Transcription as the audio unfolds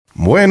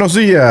Buenos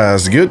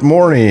dias, good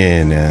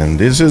morning, and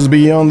this is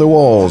Beyond the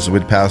Walls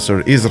with Pastor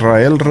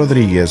Israel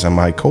Rodriguez and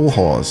my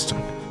co-host,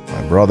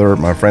 my brother,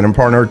 my friend and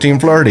partner, Tim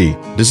Flaherty.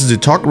 This is a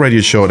talk radio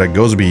show that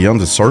goes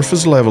beyond the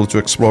surface level to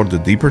explore the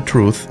deeper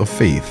truth of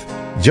faith.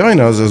 Join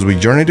us as we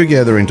journey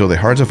together into the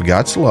heart of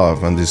God's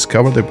love and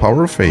discover the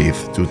power of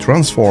faith to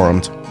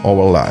transform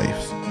our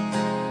lives.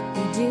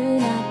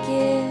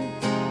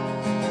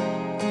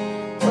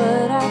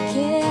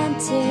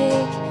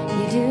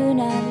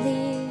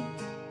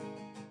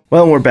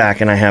 Well, we're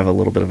back, and I have a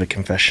little bit of a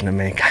confession to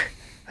make.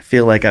 I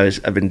feel like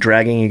I've been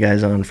dragging you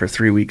guys on for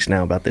 3 weeks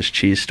now about this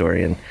cheese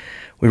story, and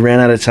we ran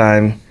out of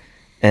time,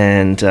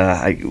 and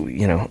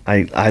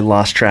I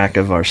lost track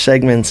of our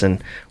segments,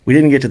 and we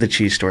didn't get to the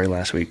cheese story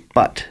last week.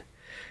 But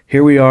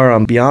here we are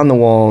on Beyond the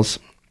Walls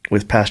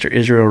with Pastor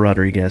Israel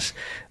Rodriguez.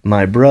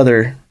 My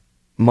brother,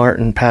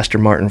 Pastor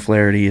Martin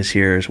Flaherty, is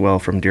here as well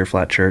from Deer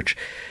Flat Church,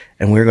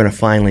 and we're going to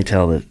finally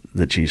tell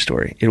the cheese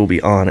story. It will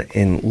be on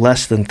in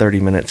less than 30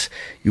 minutes.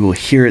 You will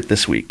hear it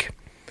this week.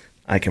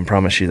 I can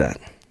promise you that.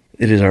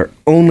 It is our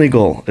only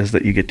goal is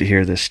that you get to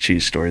hear this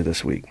cheese story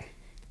this week.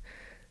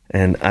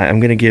 And I'm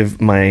going to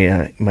give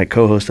my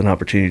co-host an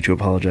opportunity to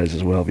apologize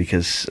as well,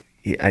 because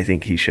I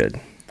think he should.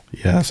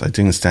 Yes, I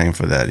think it's time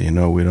for that.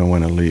 We don't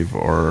want to leave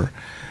our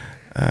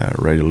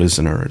radio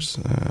listeners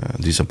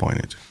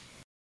disappointed.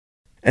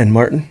 And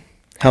Martin,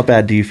 how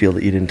bad do you feel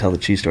that you didn't tell the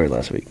cheese story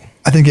last week?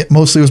 I think it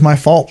mostly was my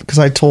fault because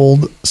I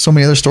told so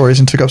many other stories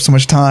and took up so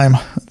much time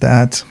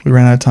that we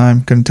ran out of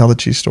time, couldn't tell the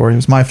cheese story. It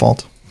was my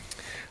fault.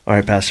 All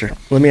right, Pastor,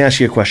 let me ask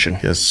you a question.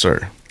 Yes,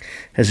 sir.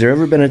 Has there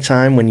ever been a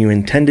time when you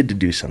intended to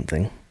do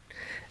something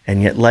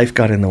and yet life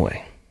got in the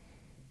way?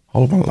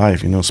 All of my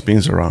life,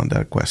 spins around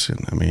that question.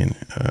 I mean,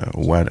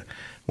 what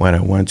I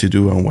want to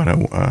do and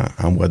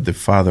what the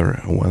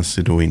Father wants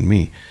to do in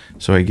me.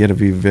 So I get to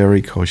be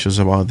very cautious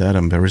about that.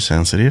 I'm very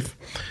sensitive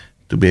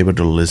to be able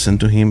to listen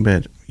to him.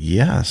 But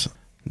yes,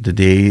 the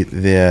day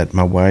that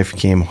my wife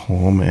came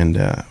home and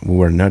we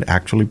were not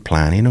actually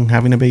planning on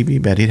having a baby,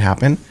 but it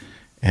happened.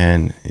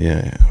 And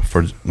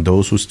for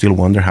those who still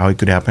wonder how it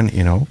could happen,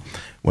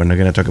 we're not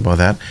going to talk about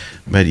that.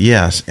 But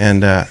yes,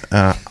 and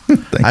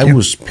I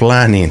was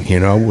planning,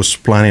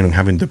 on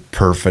having the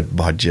perfect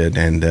budget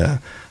and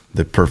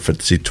the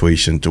perfect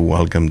situation to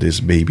welcome this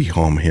baby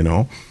home,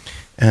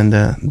 And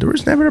there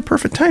was never a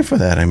perfect time for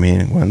that. I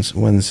mean,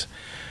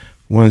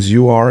 once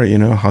you are,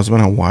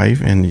 husband and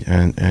wife,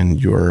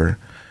 and you're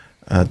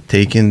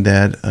taking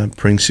that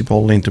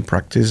principle into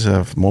practice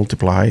of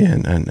multiply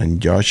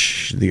and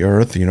judge the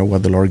earth,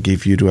 what the Lord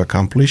gave you to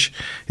accomplish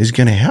is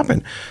going to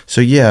happen. So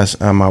yes,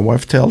 my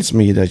wife tells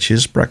me that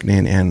she's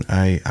pregnant, and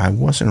I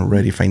wasn't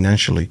ready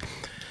financially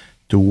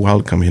to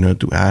welcome,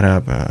 to add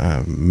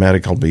up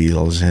medical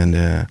bills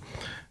and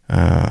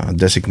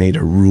designate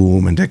a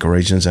room and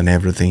decorations and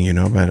everything,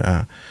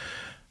 but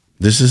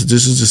This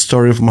is the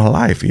story of my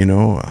life,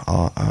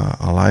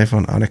 a life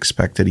on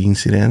unexpected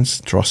incidents,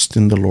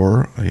 trusting the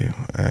Lord,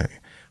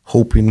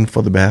 hoping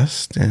for the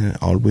best, and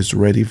always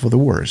ready for the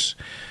worst.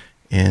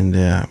 And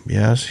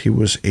yes, He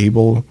was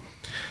able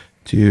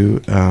to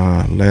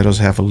let us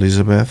have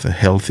Elizabeth, a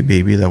healthy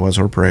baby. That was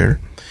our prayer.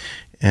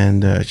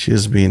 And she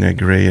has been a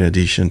great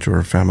addition to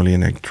our family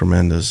and a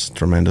tremendous,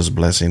 tremendous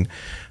blessing.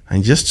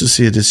 And just to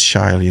see this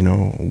child,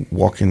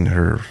 walking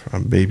her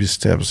baby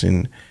steps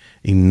in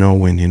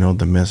knowing,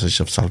 the message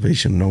of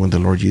salvation, knowing the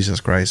Lord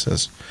Jesus Christ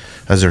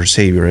as her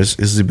Savior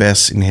is the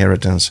best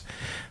inheritance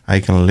I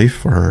can leave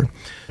for her.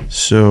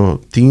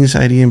 So things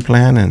I didn't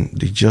plan and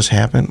they just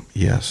happened.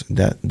 Yes,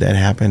 that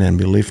happened. And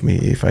believe me,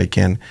 if I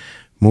can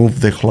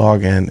move the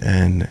clock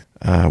and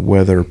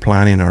whether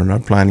planning or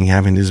not planning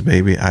having this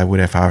baby, I would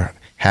have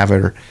had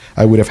her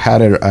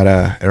at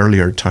an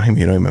earlier time,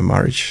 in my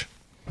marriage.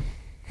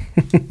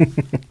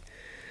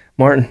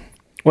 Martin,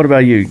 what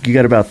about you? You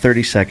got about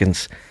 30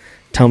 seconds.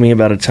 Tell me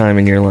about a time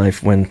in your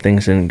life when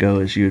things didn't go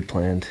as you had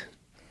planned.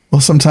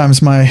 Well,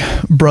 sometimes my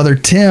brother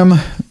Tim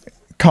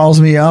calls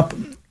me up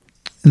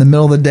in the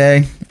middle of the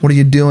day. What are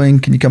you doing?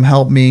 Can you come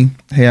help me?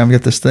 Hey, I've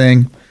got this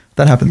thing.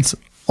 That happens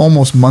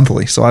almost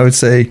monthly. So I would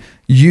say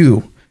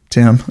you,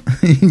 Tim,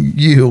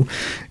 you.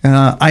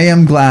 I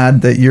am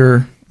glad that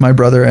you're my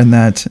brother and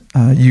that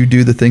you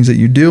do the things that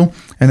you do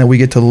and that we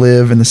get to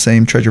live in the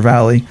same Treasure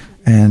Valley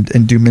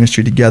and do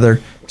ministry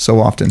together so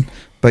often.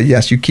 But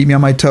yes, you keep me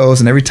on my toes,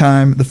 and every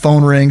time the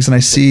phone rings and I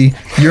see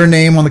your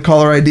name on the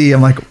caller ID,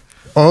 I'm like,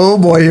 oh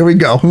boy, here we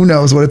go. Who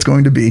knows what it's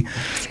going to be?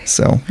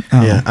 So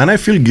yeah, and I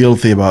feel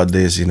guilty about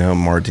this,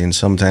 Martin.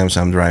 Sometimes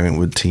I'm driving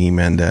with team,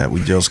 and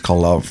we just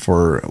call up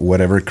for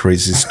whatever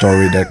crazy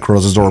story that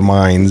crosses our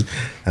minds,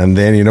 and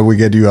then we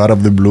get you out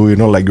of the blue,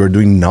 like you're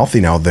doing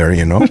nothing out there,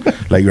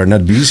 like you're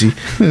not busy.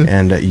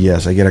 And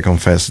yes, I gotta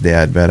confess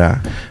that,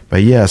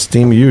 but yes,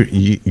 team,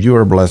 you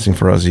are a blessing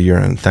for us here,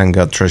 and thank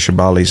God Treasure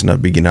Valley is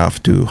not big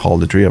enough to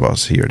hold the three of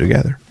us here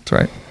together. That's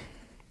right.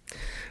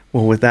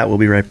 Well, with that, we'll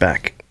be right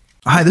back.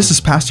 Hi, this is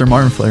Pastor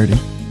Martin Flaherty.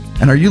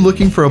 And are you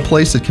looking for a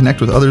place to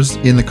connect with others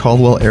in the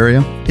Caldwell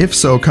area? If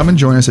so, come and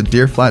join us at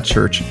Deer Flat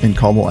Church in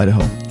Caldwell,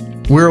 Idaho.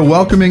 We're a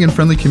welcoming and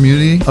friendly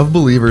community of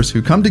believers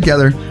who come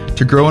together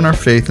to grow in our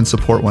faith and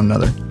support one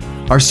another.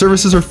 Our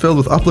services are filled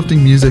with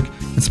uplifting music,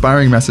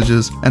 inspiring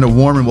messages, and a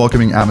warm and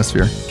welcoming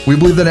atmosphere. We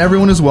believe that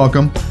everyone is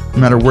welcome, no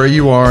matter where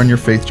you are on your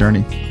faith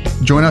journey.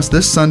 Join us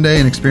this Sunday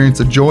and experience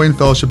the joy and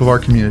fellowship of our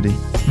community.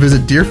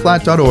 Visit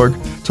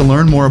deerflat.org to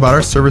learn more about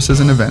our services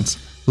and events.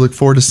 We look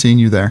forward to seeing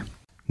you there.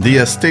 The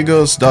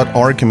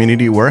Estegos.org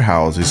Community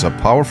Warehouse is a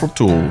powerful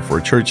tool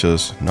for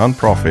churches,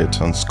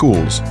 nonprofits, and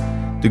schools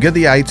to get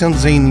the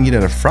items they need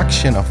at a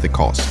fraction of the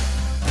cost.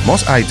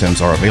 Most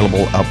items are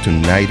available up to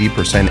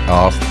 90%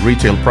 off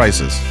retail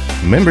prices.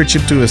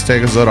 Membership to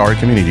Estegos.org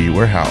Community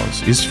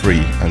Warehouse is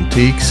free and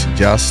takes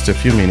just a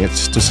few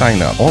minutes to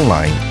sign up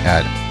online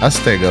at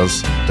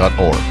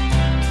estegos.org.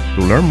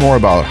 To learn more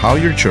about how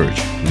your church,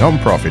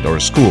 nonprofit, or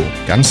school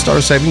can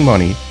start saving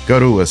money, go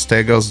to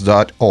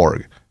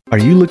estegos.org. Are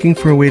you looking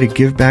for a way to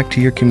give back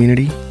to your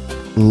community?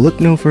 Look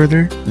no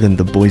further than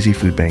the Boise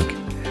Food Bank.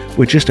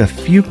 With just a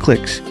few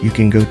clicks, you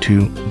can go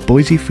to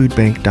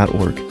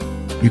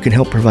boisefoodbank.org. You can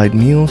help provide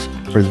meals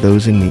for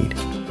those in need.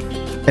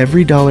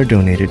 Every dollar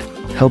donated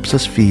helps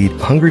us feed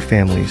hungry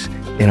families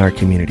in our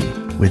community.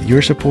 With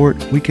your support,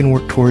 we can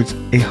work towards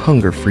a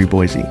hunger-free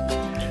Boise.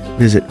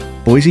 Visit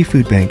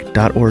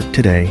boisefoodbank.org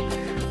today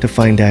to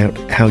find out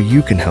how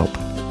you can help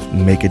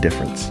make a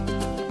difference.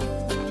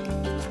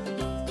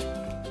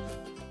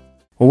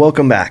 Well,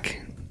 welcome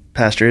back,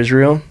 Pastor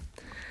Israel.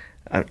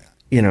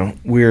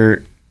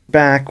 We're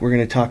back. We're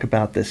going to talk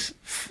about this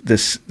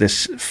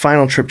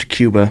final trip to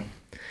Cuba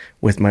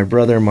with my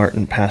brother,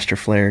 Pastor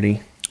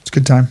Flaherty. It's a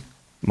good time.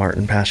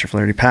 Pastor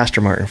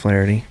Martin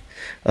Flaherty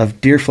of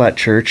Deer Flat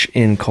Church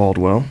in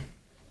Caldwell.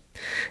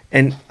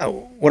 And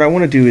what I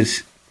want to do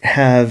is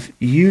have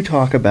you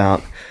talk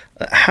about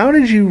how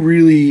did you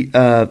really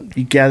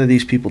you gather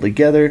these people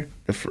together?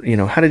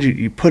 How did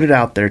you put it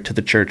out there to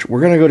the church?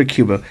 We're going to go to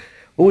Cuba.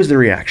 What was the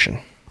reaction?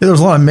 Yeah, there was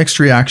a lot of mixed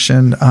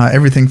reaction.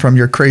 Everything from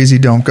 "you're crazy,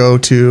 don't go"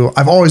 to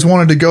 "I've always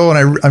wanted to go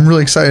and I'm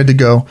really excited to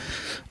go."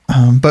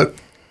 But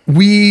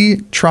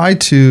we try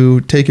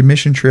to take a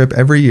mission trip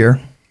every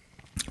year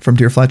from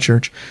Deer Flat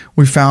Church.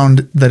 We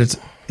found that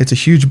it's a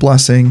huge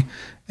blessing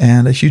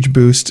and a huge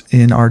boost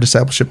in our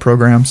discipleship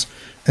programs.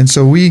 And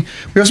so we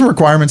have some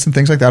requirements and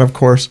things like that, of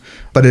course,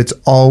 but it's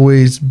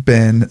always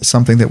been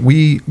something that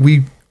we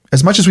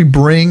as much as we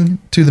bring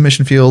to the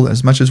mission field,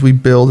 as much as we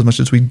build, as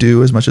much as we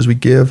do, as much as we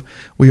give,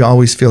 we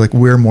always feel like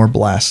we're more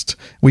blessed.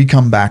 We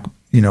come back,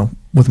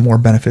 with more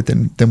benefit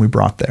than we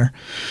brought there.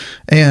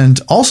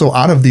 And also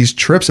out of these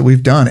trips that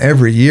we've done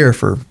every year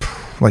for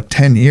like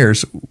 10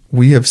 years,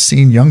 we have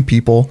seen young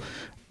people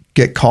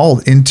get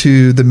called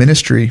into the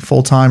ministry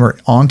full-time or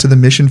onto the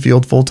mission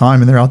field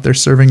full-time, and they're out there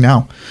serving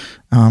now.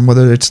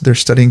 Whether it's they're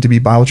studying to be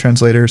Bible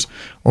translators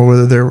or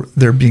whether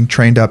they're being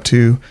trained up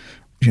to,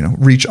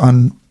 reach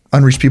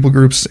unreached people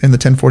groups in the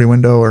 1040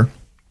 window or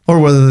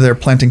whether they're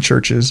planting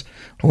churches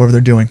or whatever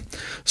they're doing.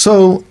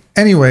 So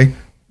anyway,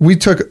 we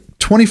took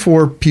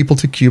 24 people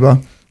to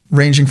Cuba,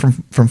 ranging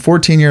from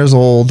 14 years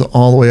old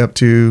all the way up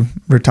to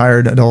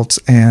retired adults.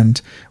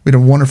 And we had a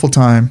wonderful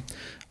time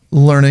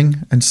learning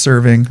and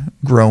serving,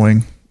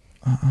 growing,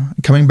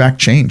 coming back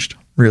changed,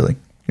 really,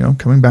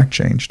 coming back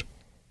changed.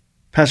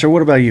 Pastor,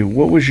 what about you?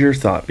 What was your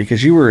thought?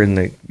 Because you were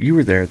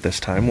there at this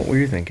time. What were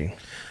you thinking?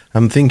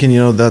 I'm thinking,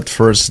 that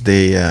first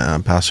day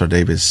Pastor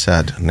David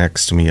sat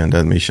next to me on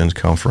that missions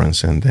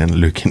conference and then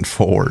looking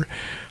for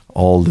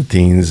all the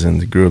teens and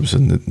the groups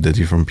and the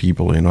different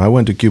people. I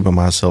went to Cuba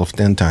myself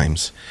 10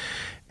 times.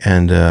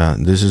 And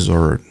this is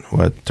our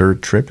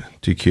third trip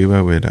to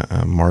Cuba with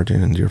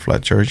Martin and Deer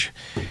Flat Church.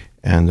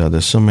 And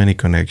there's so many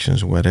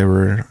connections,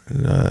 whatever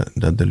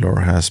that the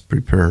Lord has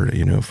prepared,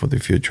 for the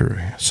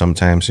future.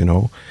 Sometimes,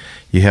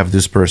 you have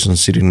this person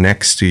sitting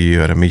next to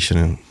you at a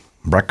mission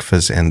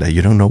breakfast, and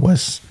you don't know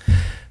what's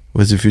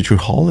the future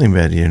holding.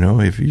 But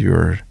if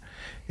you're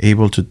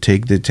able to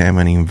take the time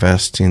and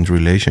invest in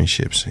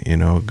relationships,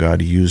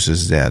 God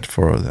uses that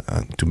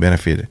to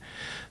benefit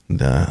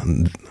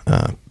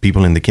the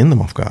people in the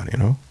kingdom of God.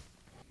 Well,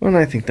 and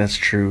I think that's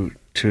true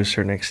to a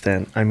certain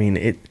extent. I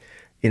mean,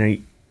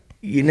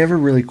 you never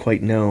really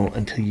quite know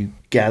until you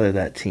gather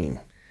that team.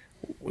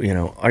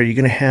 Are you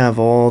going to have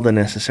all the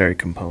necessary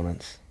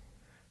components?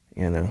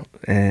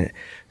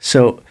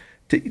 So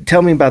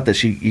tell me about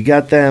this. You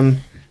got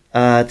them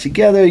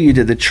together. You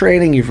did the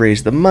training. You've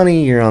raised the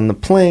money. You're on the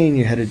plane.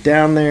 You're headed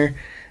down there.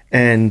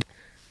 And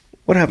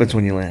what happens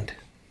when you land?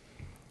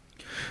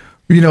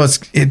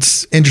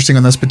 It's interesting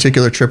on this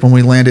particular trip. When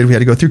we landed, we had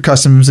to go through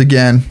customs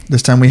again.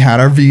 This time we had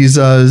our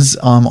visas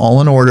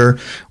all in order.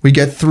 We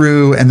get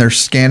through and they're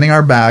scanning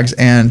our bags.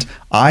 And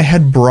I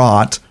had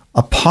brought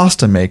a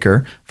pasta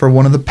maker for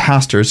one of the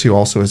pastors who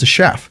also is a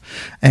chef.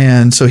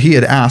 And so he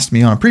had asked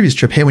me on a previous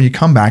trip, hey, when you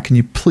come back, can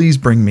you please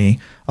bring me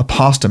a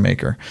pasta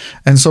maker?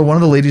 And so one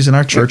of the ladies in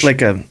our church,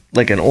 like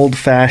an old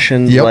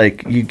fashioned, yep.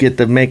 Like you get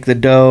to make the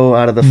dough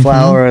out of the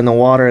flour and the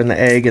water and the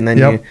egg, and then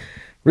yep. you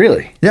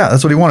really, yeah,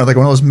 that's what he wanted. Like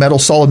one of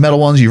those solid metal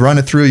ones. You run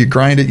it through, you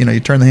grind it, you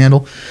turn the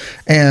handle,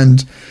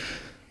 and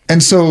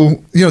And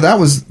so, that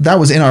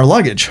was in our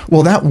luggage.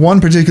 Well, that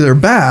one particular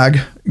bag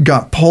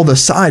got pulled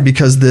aside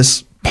because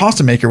this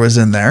pasta maker was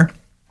in there.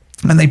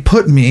 And they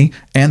put me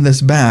and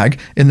this bag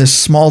in this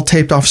small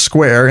taped off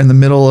square in the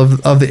middle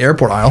of the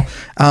airport aisle,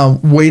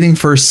 waiting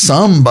for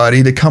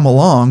somebody to come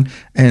along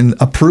and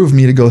approve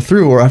me to go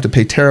through, or I have to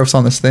pay tariffs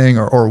on this thing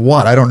or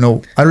what. I don't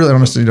know. I really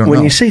honestly don't know.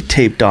 When you say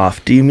taped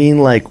off, do you mean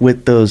like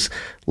with those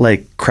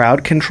like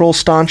crowd control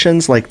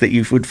stanchions like that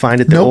you would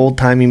find at the old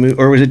timey movie,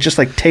 or was it just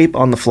like tape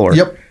on the floor?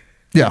 Yep.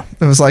 Yeah.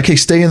 It was like, hey,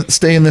 stay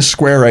in this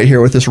square right here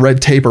with this red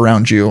tape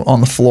around you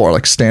on the floor,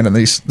 like stand in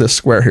this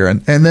square here.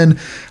 And then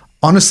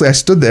honestly, I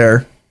stood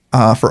there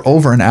for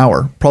over an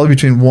hour, probably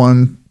between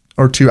 1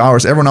 or 2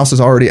 hours. Everyone else is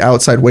already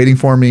outside waiting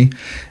for me.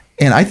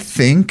 And I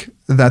think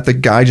that the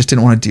guy just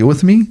didn't want to deal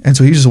with me. And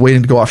so he was just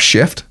waiting to go off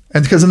shift.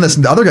 And because then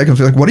the other guy comes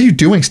like, what are you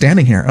doing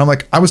standing here? And I'm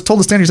like, I was told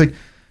to stand here.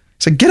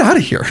 He's like, get out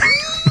of here.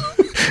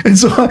 And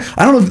so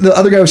I don't know if the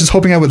other guy was just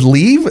hoping I would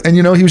leave and,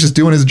 he was just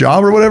doing his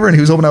job or whatever. And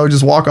he was hoping I would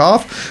just walk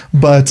off.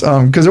 But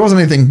because there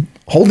wasn't anything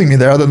holding me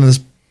there other than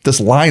this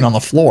line on the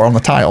floor, on the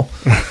tile.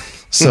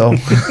 So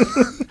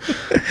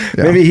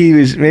yeah. Maybe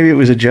it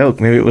was a joke.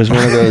 Maybe it was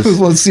one of those.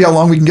 Let's see how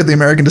long we can get the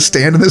American to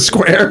stand in this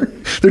square.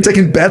 They're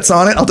taking bets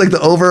on it. I'll take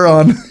the over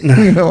on,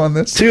 on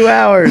this. 2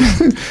 hours.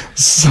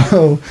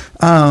 So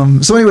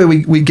anyway,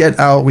 we get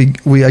out, we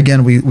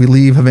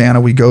leave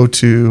Havana. We go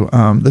to,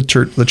 the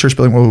church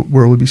building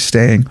where we'll be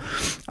staying.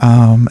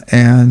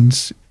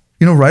 And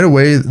right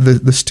away,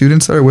 the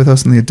students that are with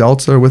us and the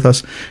adults that are with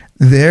us,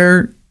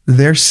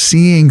 they're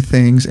seeing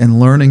things and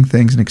learning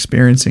things and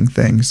experiencing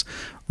things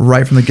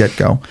right from the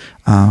get-go.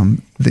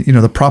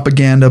 The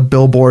propaganda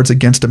billboards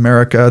against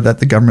America that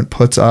the government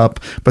puts up,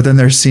 but then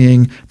they're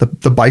seeing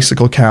the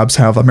bicycle cabs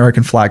have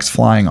American flags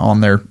flying on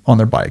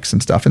their bikes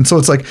and stuff. And so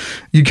it's like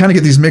you kind of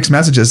get these mixed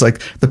messages.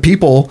 Like the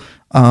people,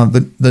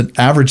 the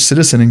average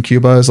citizen in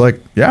Cuba is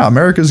like, yeah,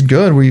 America's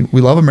good.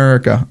 We love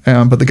America.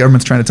 But the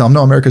government's trying to tell them,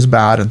 no, America's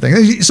bad and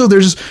things. So they're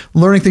just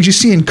learning things. You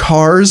see in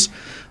cars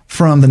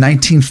from the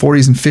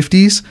 1940s and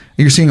 50s.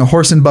 You're seeing a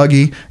horse and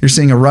buggy. You're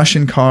seeing a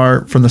Russian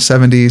car from the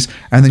 70s.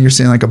 And then you're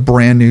seeing like a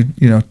brand new,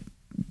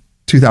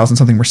 2000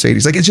 something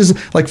Mercedes. Like it's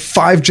just like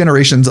 5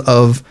 generations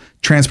of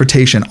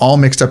transportation all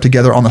mixed up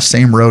together on the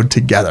same road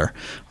together.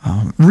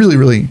 Really,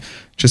 really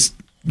just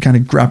kind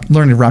of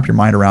learn to wrap your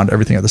mind around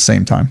everything at the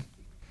same time.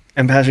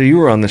 And Pastor, you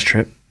were on this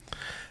trip.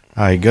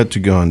 I got to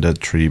go on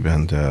that trip,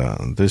 and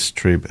this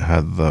trip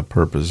had the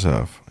purpose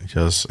of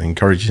just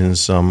encouraging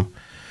some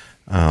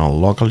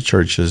local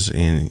churches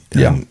in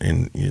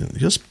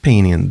just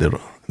painting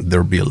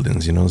their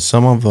buildings.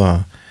 Some of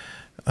the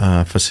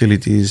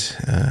facilities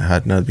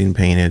had not been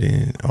painted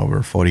in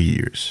over 40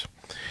 years.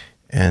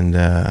 And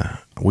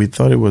we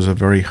thought it was a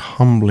very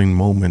humbling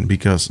moment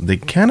because the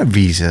kind of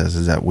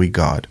visas that we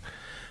got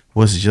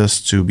was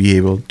just to be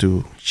able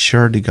to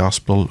share the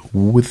gospel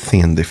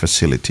within the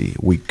facility.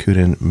 We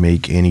couldn't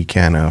make any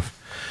kind of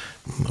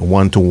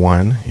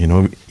one-to-one,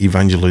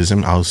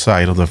 evangelism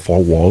outside of the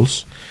 4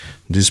 walls.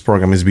 This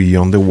program is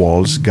beyond the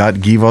walls.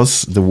 God give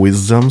us the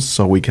wisdom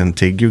so we can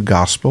take your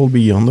gospel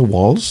beyond the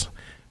walls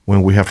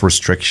when we have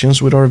restrictions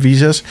with our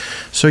visas.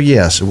 So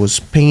yes, it was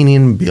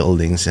painting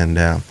buildings, and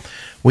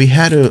we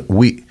had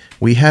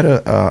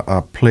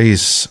a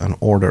place, an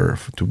order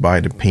to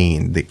buy the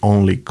paint, the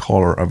only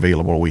color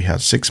available. We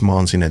had 6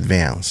 months in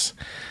advance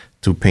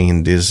to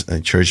paint these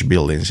church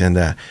buildings,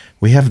 and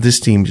we have this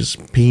team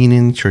just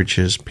painting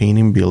churches,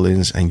 painting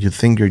buildings, and you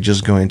think you're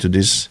just going to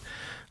this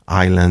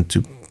island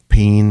to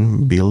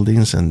paint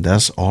buildings and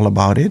that's all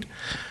about it.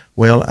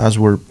 Well, as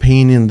we're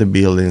painting the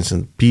buildings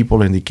and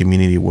people in the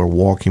community were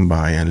walking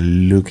by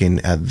and looking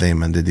at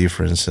them and the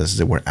differences,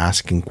 they were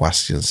asking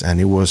questions,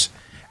 and it was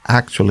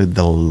actually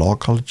the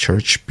local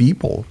church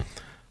people,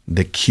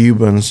 the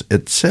Cubans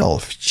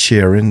itself,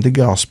 sharing the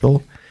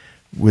gospel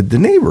with the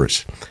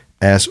neighbors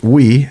as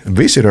we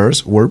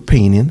visitors were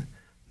painting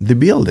the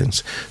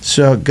buildings.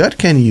 So God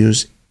can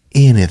use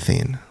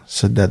anything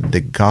so that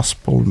the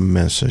gospel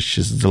message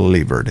is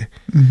delivered,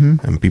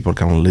 and people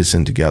can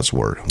listen to God's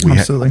word.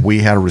 We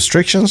had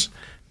restrictions.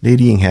 They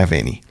didn't have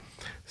any.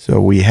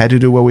 So we had to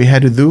do what we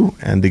had to do,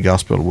 and the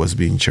gospel was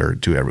being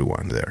shared to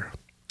everyone there.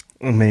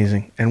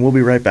 Amazing. And we'll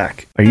be right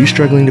back. Are you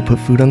struggling to put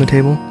food on the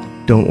table?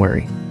 Don't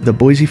worry. The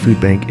Boise Food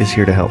Bank is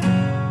here to help.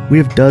 We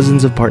have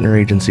dozens of partner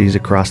agencies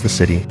across the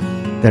city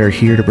that are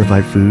here to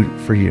provide food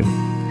for you.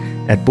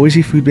 At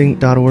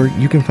boisefoodbank.org,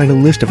 you can find a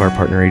list of our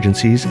partner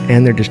agencies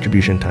and their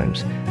distribution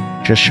times.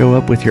 Just show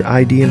up with your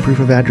ID and proof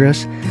of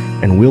address,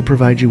 and we'll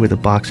provide you with a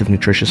box of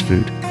nutritious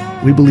food.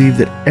 We believe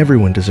that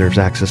everyone deserves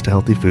access to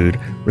healthy food,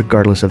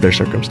 regardless of their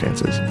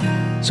circumstances.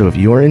 So if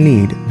you're in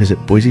need, visit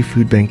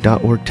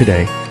boisefoodbank.org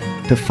today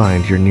to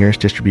find your nearest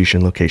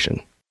distribution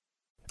location.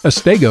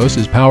 Estagos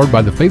is powered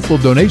by the faithful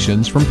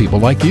donations from people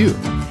like you.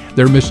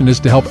 Their mission is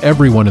to help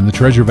everyone in the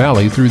Treasure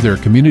Valley through their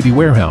community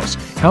warehouse,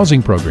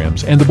 housing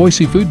programs, and the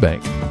Boise Food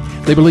Bank.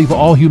 They believe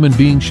all human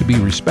beings should be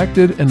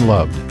respected and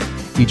loved.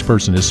 Each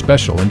person is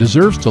special and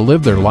deserves to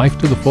live their life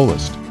to the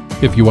fullest.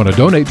 If you want to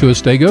donate to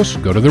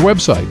Estegos, go to their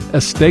website,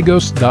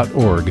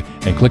 estegos.org,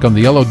 and click on the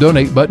yellow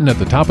donate button at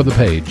the top of the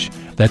page.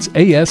 That's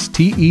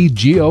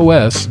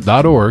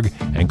ASTEGOS.org,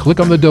 and click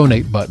on the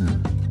donate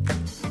button.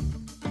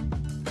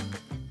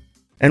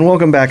 And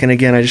welcome back. And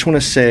again, I just want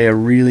to say a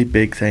really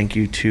big thank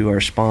you to our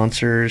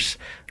sponsors.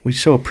 We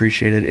so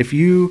appreciate it. If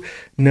you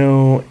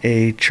know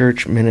a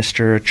church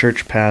minister, a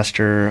church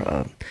pastor,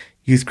 a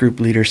youth group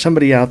leader,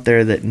 somebody out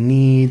there that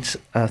needs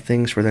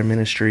things for their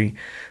ministry,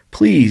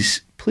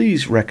 please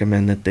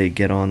recommend that they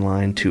get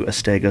online to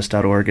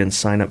estegos.org and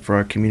sign up for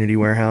our community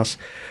warehouse.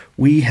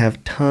 We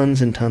have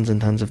tons and tons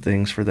and tons of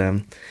things for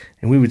them,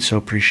 and we would so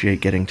appreciate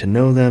getting to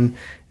know them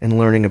and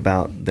learning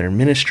about their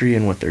ministry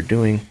and what they're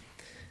doing.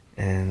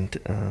 And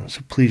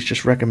so please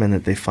just recommend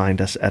that they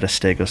find us at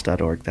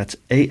estegos.org. That's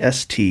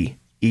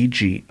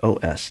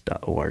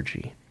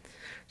ASTEGOS.org.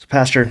 So,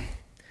 Pastor,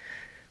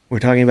 we're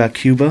talking about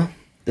Cuba,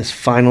 this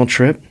final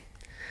trip.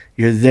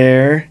 You're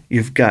there.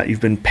 You've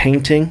been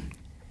painting,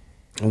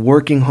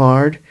 working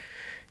hard.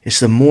 It's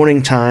the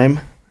morning time,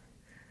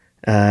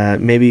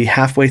 maybe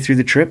halfway through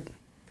the trip,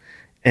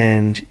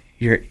 and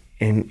you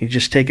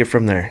just take it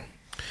from there.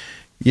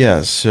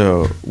 Yeah,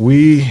 so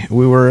we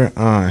were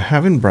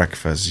having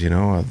breakfast,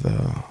 at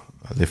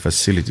the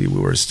facility we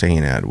were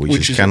staying at,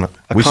 which is kind of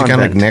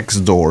like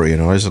next door.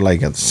 It's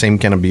like a same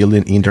kind of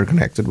building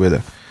interconnected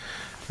with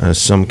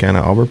some kind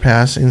of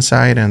overpass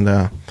inside,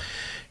 and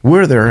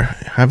we're there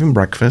having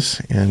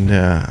breakfast, and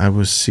I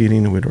was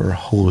sitting with our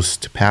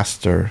host,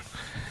 Pastor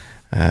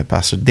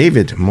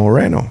David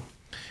Moreno,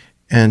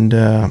 and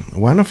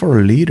one of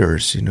our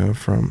leaders,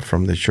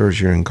 from the church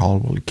here in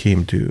Caldwell,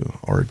 came to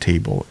our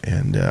table,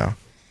 and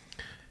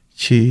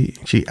she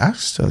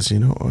asked us,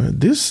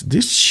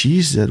 this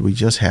cheese that we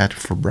just had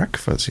for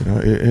breakfast,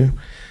 this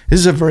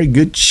is a very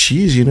good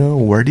cheese,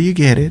 where do you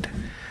get it?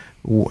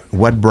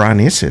 What brand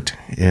is it?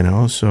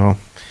 So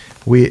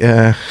we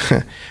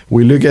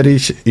look at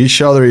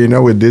each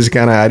other, with this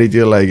kind of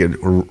attitude, like,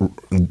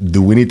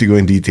 do we need to go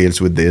in details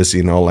with this?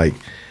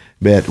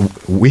 But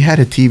we had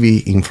a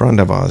TV in front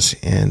of us,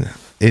 and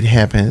it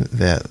happened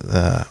that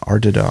the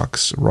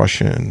Orthodox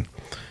Russian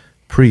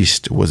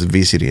priest was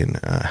visiting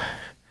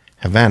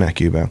Havana,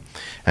 Cuba,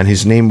 and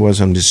his name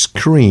was on the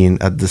screen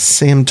at the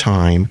same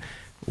time.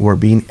 We're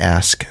being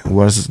asked,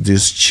 what's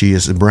this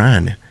cheese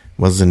brand?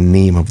 What's the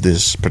name of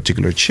this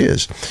particular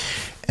cheese?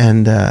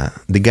 And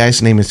the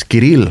guy's name is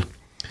Kirill.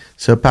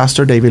 So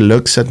Pastor David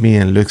looks at me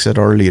and looks at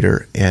our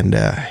leader, and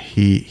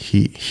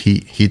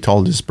he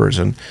told this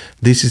person,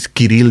 this is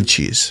Kirill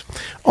cheese.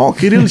 Oh,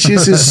 Kirill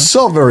cheese is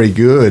so very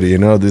good.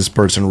 This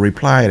person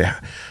replied,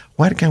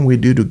 what can we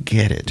do to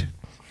get it?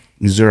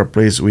 Is there a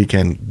place we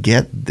can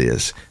get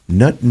this?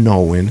 Not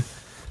knowing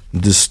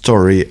the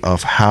story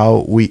of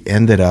how we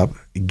ended up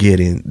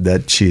getting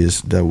that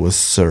cheese that was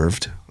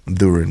served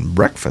during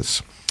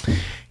breakfast.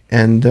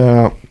 And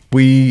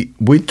we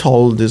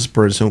told this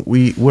person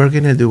we're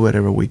going to do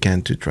whatever we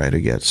can to try to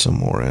get some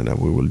more, and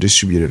we will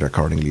distribute it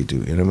accordingly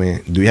to,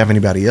 do you have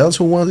anybody else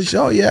who wants to?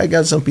 Oh, yeah, I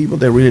got some people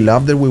that really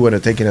loved it. We want to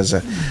take it as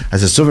a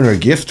souvenir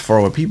gift for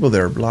our people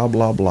there, blah,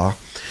 blah, blah.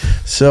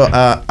 So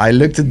I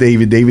looked at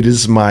David. David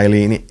is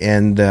smiling,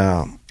 and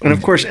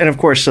of course,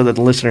 so that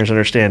the listeners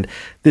understand,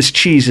 this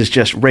cheese is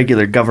just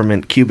regular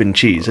government Cuban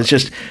cheese. It's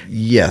just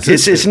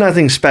it's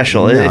nothing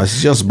special. No,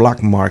 it's just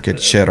black market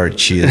cheddar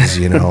cheese,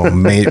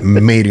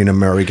 made in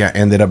America.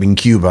 Ended up in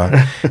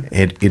Cuba.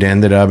 It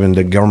ended up in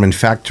the government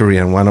factory,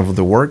 and one of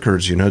the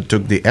workers,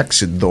 took the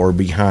exit door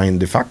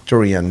behind the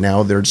factory, and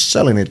now they're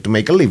selling it to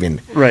make a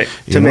living. Right,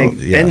 make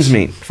ends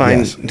meet.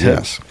 Ends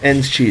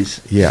cheese.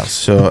 Yes.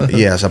 So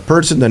yes, a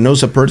person that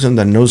knows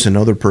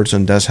another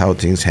person. That's how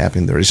things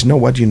happen. There is no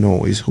what you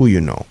know, is who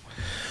you know.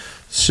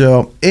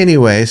 So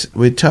anyways,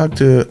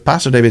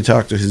 Pastor David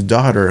talked to his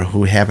daughter,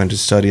 who happened to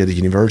study at the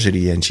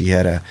university, and she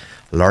had a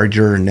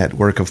larger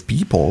network of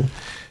people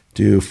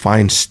to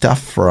find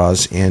stuff for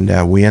us,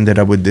 and we ended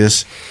up with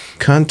this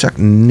contact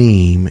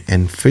name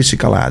and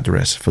physical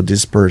address for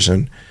this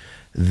person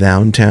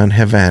downtown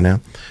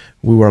Havana.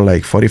 We were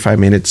like 45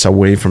 minutes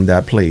away from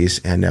that place,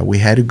 and we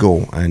had to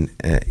go and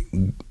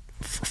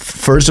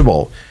first of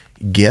all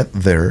get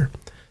there.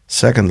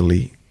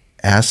 Secondly,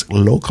 ask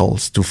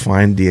locals to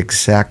find the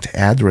exact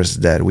address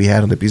that we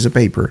had on the piece of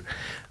paper,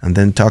 and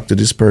then talk to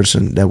this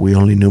person that we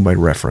only knew by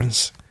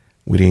reference.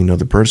 We didn't know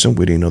the person.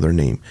 We didn't know their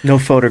name. No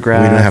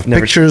photograph. We don't have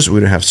pictures.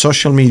 We don't have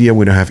social media.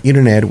 We don't have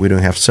internet. We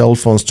don't have cell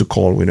phones to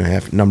call. We don't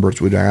have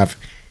numbers. We don't have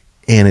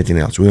anything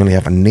else. We only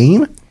have a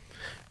name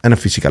and a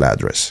physical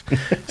address.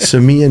 So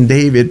me and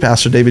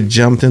Pastor David,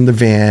 jumped in the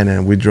van,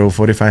 and we drove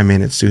 45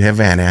 minutes to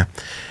Havana.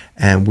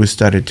 And we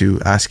started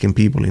to asking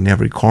people in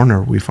every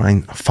corner. We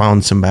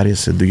found somebody and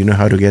said, do you know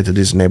how to get to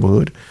this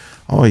neighborhood?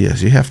 Oh,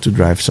 yes, you have to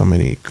drive so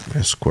many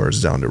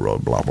squares down the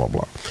road, blah, blah,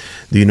 blah.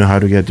 Do you know how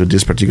to get to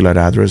this particular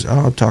address?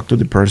 Oh, talk to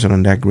the person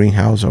on that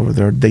greenhouse over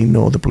there. They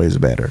know the place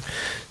better.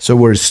 So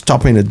we're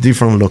stopping at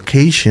different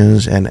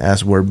locations, and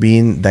as we're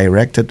being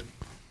directed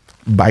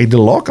by the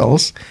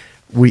locals,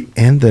 we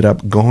ended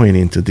up going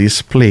into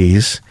this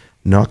place,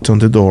 knocked on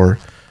the door,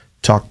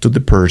 talked to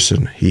the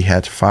person. He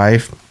had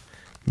 5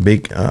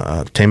 big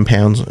 10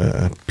 pounds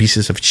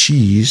pieces of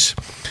cheese,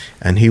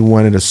 and he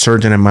wanted a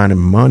certain amount of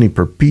money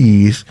per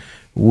piece,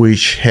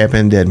 which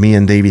happened that me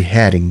and David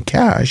had in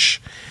cash.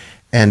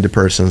 And the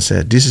person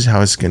said, this is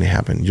how it's going to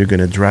happen. You're going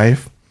to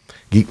drive,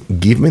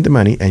 give me the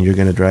money, and you're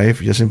going to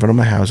drive just in front of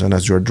my house. And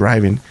as you're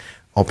driving,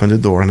 open the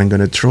door, and I'm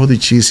going to throw the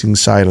cheese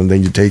inside, and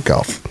then you take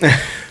off.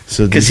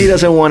 So because he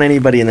doesn't want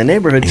anybody in the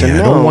neighborhood to know. I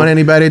don't want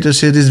anybody to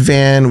see this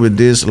van with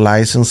this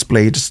license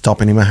plate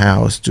stopping in my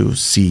house to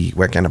see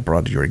what kind of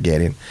product you're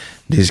getting.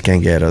 This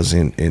can get us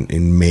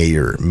in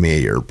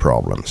major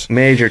problems.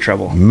 Major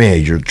trouble.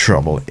 Major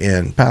trouble.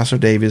 And Pastor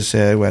David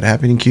said, what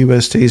happened in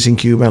Cuba stays in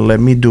Cuba, and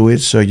let me do it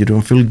so you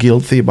don't feel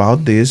guilty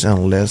about this,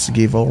 and let's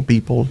give all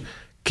people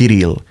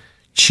Kirill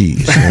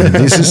cheese. And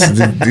this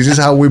is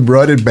how we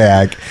brought it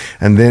back.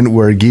 And then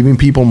we're giving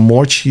people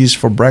more cheese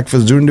for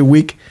breakfast during the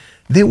week.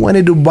 They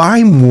wanted to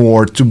buy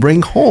more to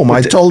bring home.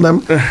 I told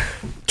them,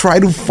 try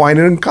to find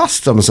it in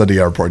customs at the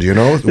airport,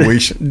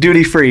 which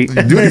duty free.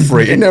 Duty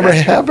free. It never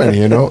happened,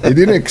 It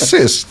didn't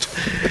exist.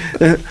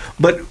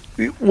 But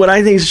what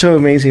I think is so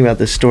amazing about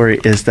this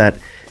story is that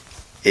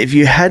if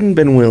you hadn't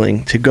been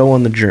willing to go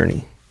on the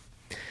journey,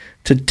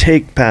 to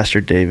take Pastor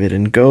David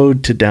and go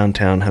to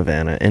downtown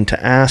Havana and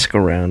to ask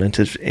around,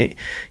 and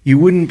you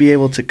wouldn't be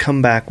able to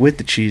come back with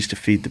the cheese to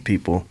feed the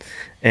people.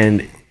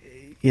 And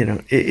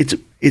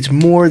it's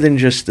more than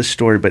just the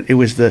story, but it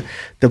was the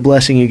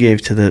blessing you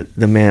gave to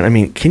the man. I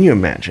mean, can you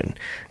imagine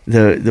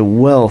the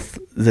wealth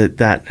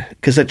that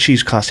because that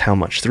cheese cost how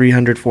much?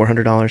 $300,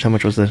 $400? How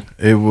much was it?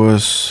 It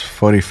was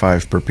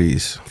 $45 per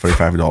piece,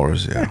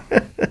 $45, yeah.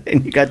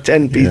 And you got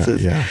 10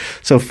 pieces. Yeah.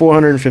 So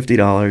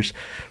 $450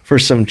 for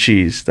some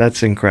cheese.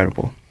 That's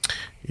incredible.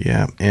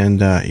 Yeah,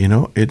 and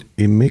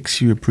it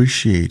makes you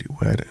appreciate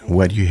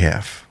what you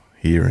have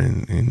here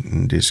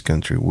in this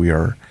country. We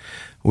are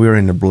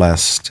in a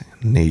blessed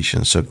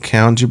nation, so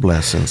count your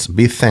blessings,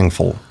 be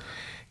thankful,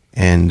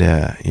 and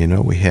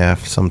we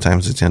have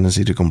sometimes the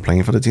tendency to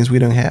complain for the things we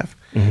don't have.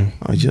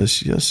 Mm-hmm.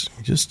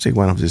 Just take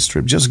one of these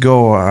trips, just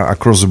go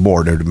across the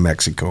border to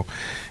Mexico,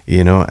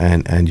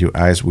 and your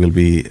eyes will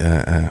be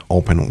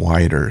open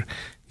wider,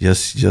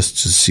 just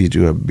to see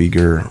to a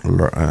bigger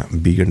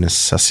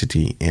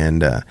necessity.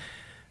 And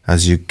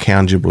as you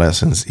count your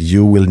blessings,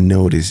 you will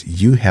notice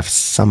you have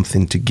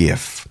something to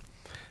give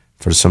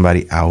for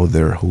somebody out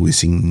there who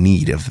is in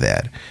need of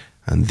that.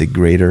 And the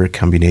greater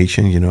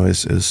combination,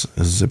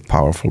 is a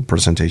powerful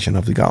presentation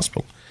of the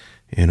gospel.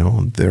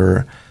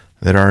 There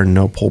are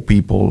no poor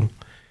people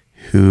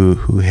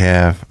who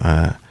have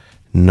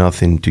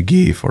nothing to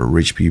give, or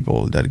rich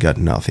people that got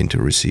nothing to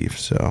receive.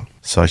 So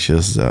such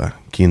is the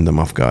kingdom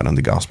of God and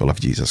the gospel of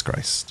Jesus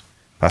Christ.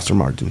 Pastor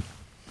Martin.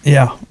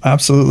 Yeah,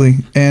 absolutely.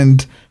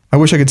 And I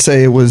wish I could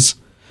say it was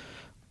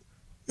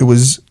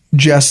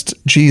just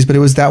cheese, but it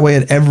was that way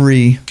at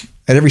every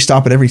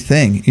stop, at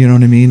everything, you know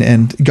what I mean?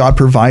 And God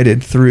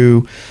provided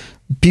through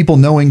people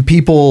knowing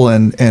people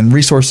and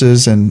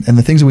resources and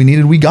the things that we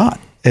needed, we got.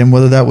 And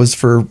whether that was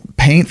for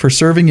paint, for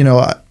serving,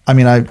 I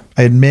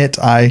admit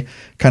I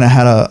kind of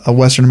had a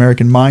Western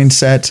American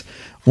mindset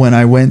when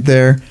I went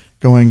there,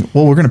 going,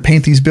 well, we're going to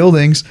paint these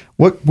buildings.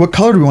 What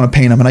color do we want to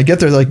paint them? And I get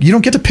there, like, you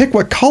don't get to pick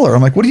what color.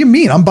 I'm like, what do you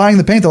mean? I'm buying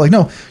the paint. They're like,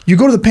 no, you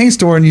go to the paint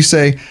store and you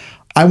say,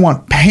 I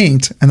want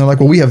paint. And they're like,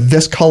 well, we have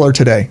this color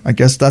today. I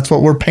guess that's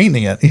what we're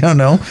painting it,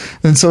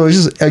 And so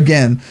it's just,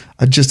 again,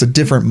 just a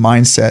different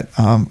mindset,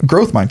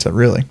 growth mindset,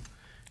 really.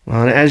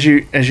 Well, and as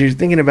you're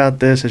thinking about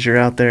this, as you're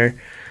out there,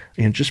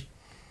 just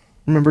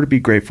remember to be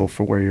grateful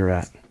for where you're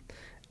at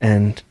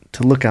and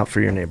to look out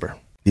for your neighbor.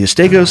 The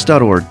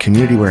Estegos.org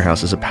Community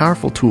Warehouse is a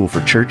powerful tool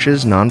for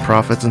churches,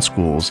 nonprofits, and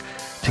schools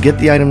to get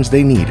the items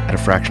they need at a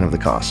fraction of the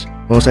cost.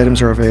 Most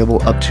items are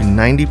available up to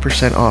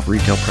 90% off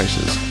retail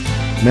prices.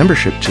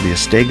 Membership to the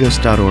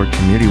Estegos.org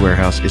Community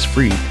Warehouse is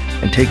free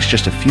and takes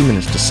just a few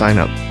minutes to sign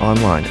up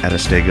online at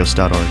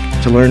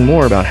Estegos.org. To learn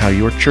more about how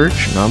your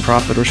church,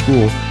 nonprofit, or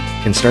school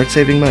can start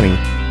saving money,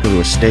 go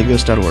to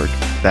Estegos.org.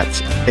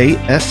 That's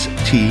ASTEGOS.org.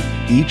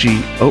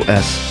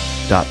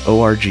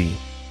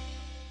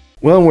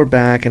 Well, we're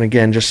back, and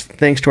again, just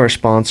thanks to our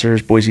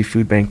sponsors,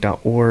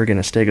 BoiseFoodBank.org and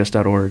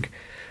Estegos.org.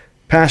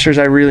 Pastors,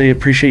 I really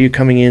appreciate you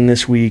coming in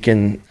this week,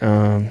 and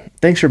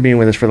thanks for being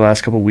with us for the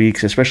last couple of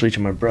weeks, especially to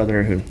my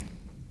brother, who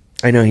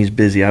I know he's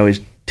busy. I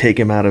always take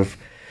him out of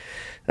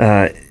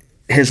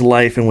his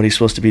life and what he's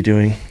supposed to be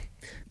doing.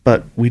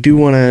 But we do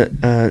want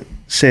to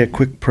say a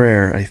quick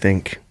prayer, I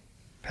think.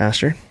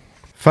 Pastor?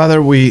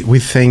 Father, we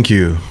thank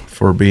you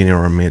for being in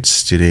our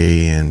midst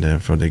today,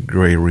 and for the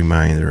great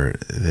reminder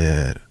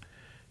that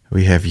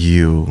we have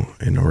you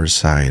in our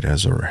side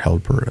as our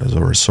helper, as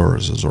our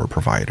source, as our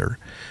provider.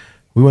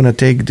 We want to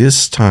take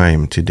this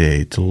time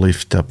today to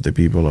lift up the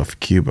people of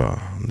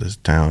Cuba, the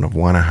town of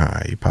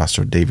Guanajay,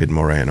 Pastor David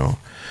Moreno,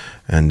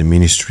 and the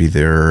ministry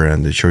there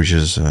and the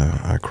churches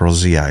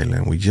across the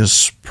island. We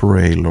just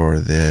pray,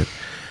 Lord, that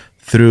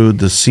through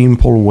the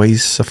simple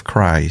ways of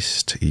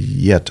Christ,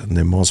 yet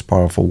the most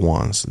powerful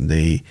ones,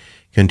 they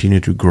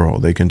continue to grow,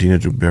 they continue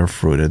to bear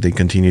fruit, they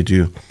continue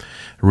to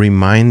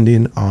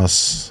reminding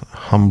us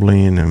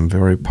humbling and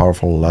very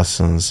powerful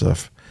lessons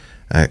of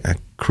a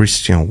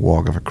Christian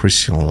walk, of a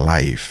Christian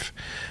life,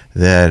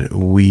 that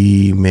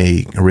we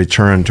may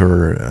return to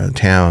our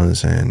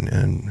towns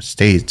and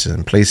states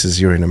and places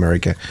here in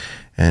America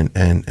and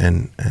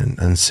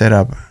set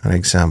up an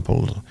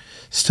example.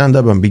 Stand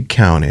up and be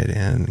counted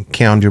and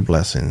count your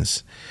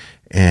blessings,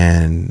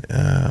 and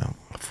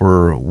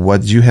for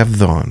what you have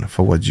done,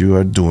 for what you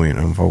are doing,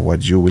 and for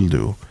what you will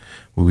do.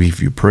 We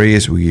give you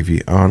praise, we give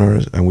you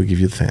honor, and we give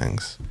you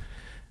thanks.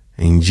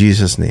 In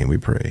Jesus' name we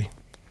pray.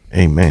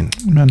 Amen.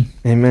 Amen.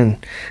 Amen.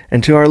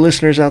 And to our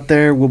listeners out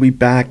there, we'll be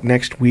back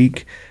next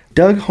week.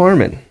 Doug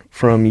Harmon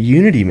from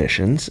Unity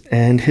Missions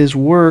and his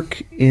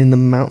work in the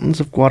mountains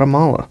of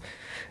Guatemala.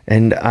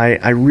 And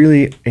I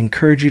really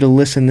encourage you to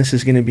listen. This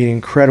is going to be an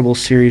incredible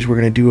series we're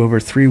going to do over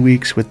 3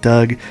 weeks with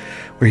Doug,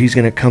 where he's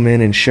going to come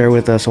in and share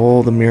with us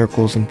all the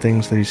miracles and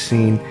things that he's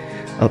seen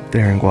up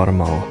there in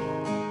Guatemala.